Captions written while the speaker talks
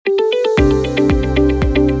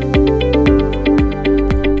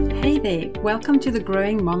Welcome to the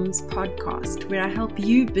Growing Moms podcast, where I help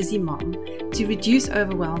you, busy mom, to reduce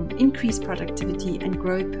overwhelm, increase productivity, and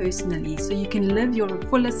grow personally so you can live your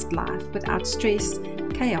fullest life without stress,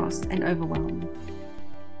 chaos, and overwhelm.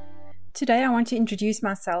 Today, I want to introduce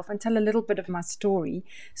myself and tell a little bit of my story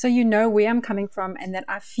so you know where I'm coming from and that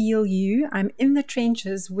I feel you. I'm in the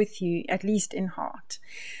trenches with you, at least in heart.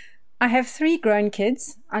 I have 3 grown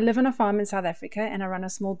kids. I live on a farm in South Africa and I run a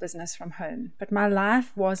small business from home. But my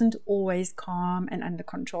life wasn't always calm and under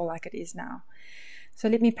control like it is now. So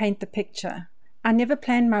let me paint the picture. I never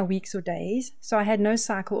planned my weeks or days, so I had no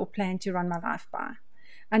cycle or plan to run my life by.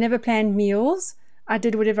 I never planned meals. I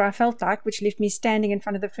did whatever I felt like, which left me standing in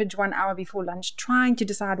front of the fridge 1 hour before lunch trying to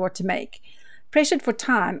decide what to make. Pressured for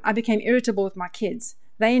time, I became irritable with my kids.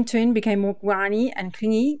 They in turn became more whiny and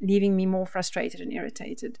clingy, leaving me more frustrated and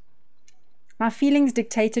irritated. My feelings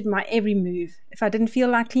dictated my every move. If I didn't feel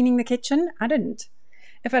like cleaning the kitchen, I didn't.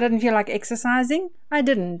 If I didn't feel like exercising, I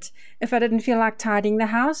didn't. If I didn't feel like tidying the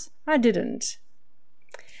house, I didn't.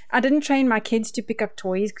 I didn't train my kids to pick up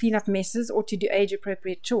toys, clean up messes, or to do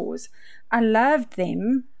age-appropriate chores. I loved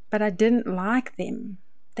them, but I didn't like them.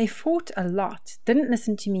 They fought a lot, didn't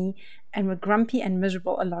listen to me, and were grumpy and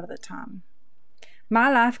miserable a lot of the time. My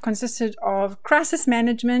life consisted of crisis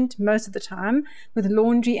management most of the time, with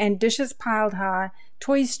laundry and dishes piled high,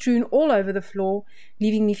 toys strewn all over the floor,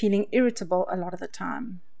 leaving me feeling irritable a lot of the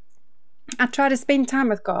time. I tried to spend time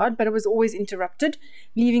with God, but it was always interrupted,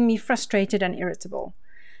 leaving me frustrated and irritable.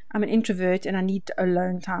 I'm an introvert and I need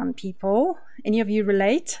alone time, people. Any of you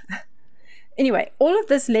relate? Anyway, all of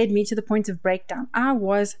this led me to the point of breakdown. I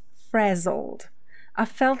was frazzled. I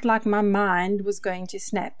felt like my mind was going to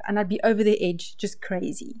snap and I'd be over the edge, just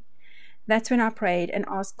crazy. That's when I prayed and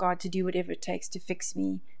asked God to do whatever it takes to fix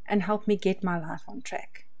me and help me get my life on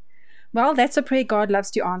track. Well, that's a prayer God loves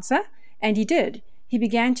to answer, and He did. He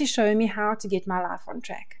began to show me how to get my life on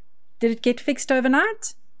track. Did it get fixed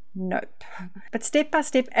overnight? Nope. But step by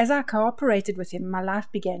step, as I cooperated with Him, my life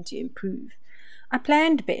began to improve. I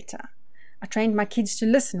planned better. I trained my kids to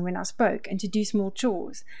listen when I spoke and to do small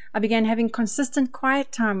chores. I began having consistent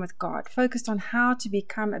quiet time with God, focused on how to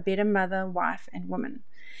become a better mother, wife, and woman.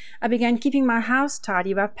 I began keeping my house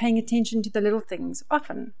tidy by paying attention to the little things,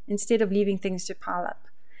 often, instead of leaving things to pile up.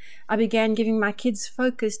 I began giving my kids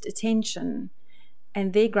focused attention,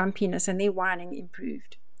 and their grumpiness and their whining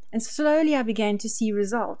improved. And slowly I began to see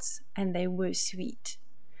results, and they were sweet.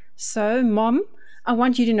 So, Mom, I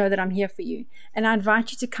want you to know that I'm here for you, and I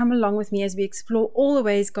invite you to come along with me as we explore all the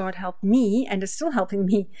ways God helped me, and is still helping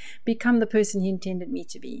me, become the person He intended me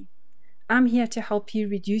to be. I'm here to help you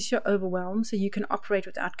reduce your overwhelm so you can operate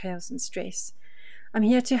without chaos and stress. I'm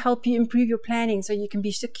here to help you improve your planning so you can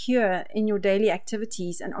be secure in your daily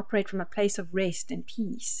activities and operate from a place of rest and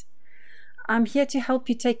peace. I'm here to help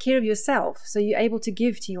you take care of yourself so you're able to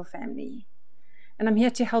give to your family. And I'm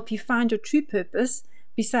here to help you find your true purpose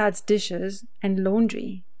besides dishes and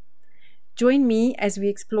laundry. Join me as we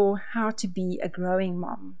explore how to be a growing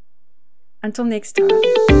mom. Until next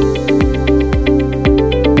time.